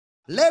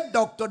Let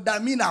Dr.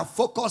 Damina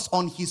focus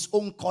on his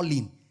own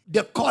calling.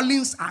 The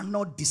callings are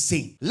not the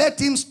same. Let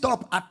him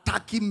stop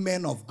attacking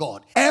men of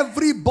God.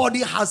 Everybody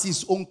has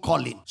his own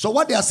calling. So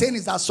what they are saying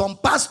is that some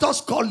pastors'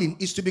 calling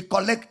is to be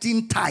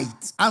collecting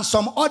tithes, and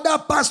some other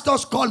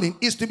pastors' calling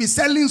is to be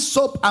selling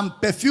soap and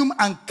perfume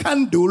and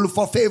candle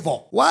for favor,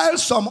 while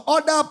some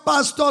other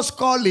pastors'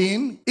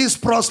 calling is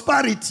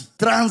prosperity,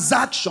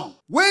 transaction.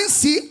 When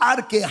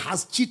CRK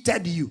has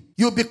cheated you,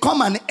 you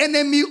become an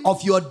enemy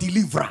of your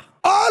deliverer.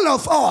 All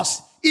of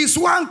us is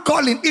one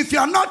calling. If you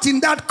are not in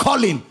that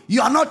calling,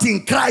 you are not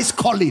in Christ's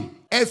calling.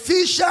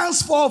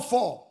 Ephesians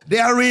 4:4.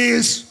 There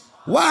is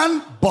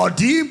one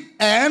body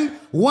and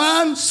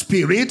one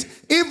spirit,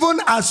 even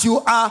as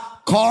you are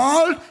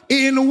called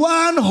in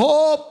one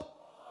hope.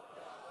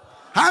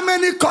 How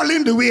many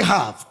calling do we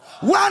have?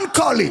 One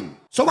calling.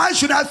 So why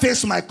should I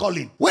face my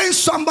calling? When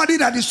somebody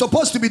that is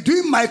supposed to be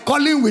doing my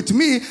calling with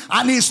me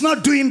and is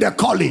not doing the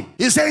calling,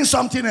 he's saying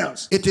something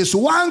else. It is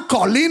one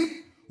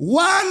calling,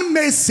 one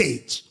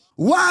message,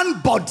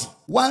 one body,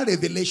 one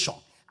revelation.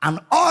 And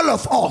all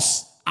of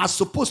us are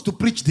supposed to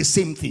preach the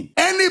same thing.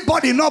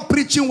 Anybody not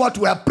preaching what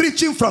we are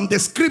preaching from the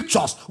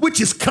scriptures,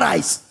 which is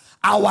Christ,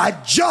 our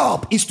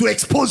job is to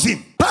expose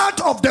him. Part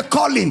of the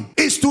calling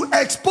is to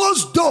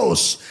expose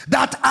those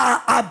that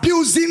are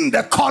abusing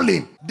the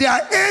calling.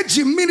 Their age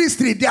in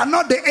ministry, they are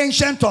not the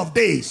ancient of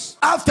days.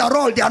 After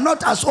all, they are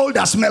not as old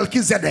as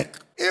Melchizedek.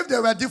 If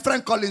there were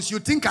different callings, you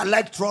think I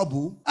like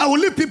trouble? I will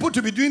leave people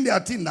to be doing their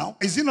thing now.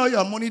 Is it not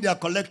your money they are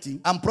collecting?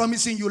 I'm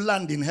promising you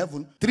land in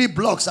heaven. 3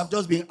 blocks have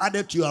just been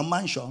added to your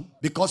mansion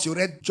because you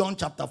read John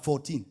chapter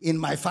 14. In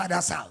my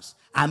Father's house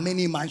are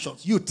many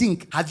mansions. You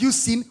think, have you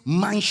seen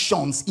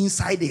mansions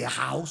inside a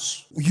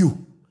house?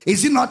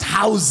 Is it not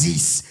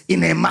houses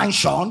in a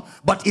mansion?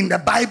 But in the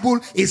Bible,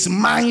 it's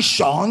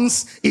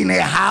mansions in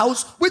a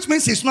house, which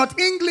means it's not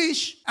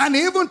English. And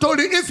he even told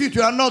you, if it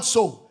were not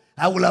so,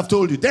 I will have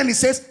told you. Then he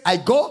says, I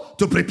go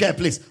to prepare a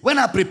place. When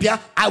I prepare,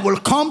 I will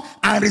come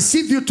and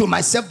receive you to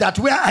myself, that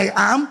where I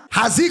am,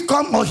 has he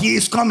come or he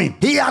is coming?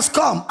 He has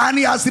come and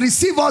he has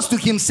received us to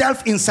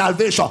himself in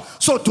salvation.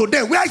 So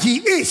today, where he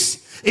is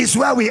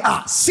where we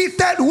are.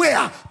 Seated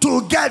where?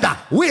 Together.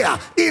 Where?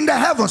 In the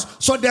heavens.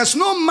 So there's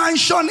no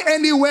mansion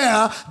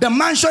anywhere. The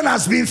mansion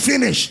has been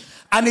finished.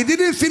 And it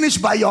didn't finish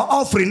by your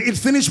offering. It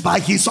finished by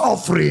his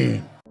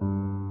offering.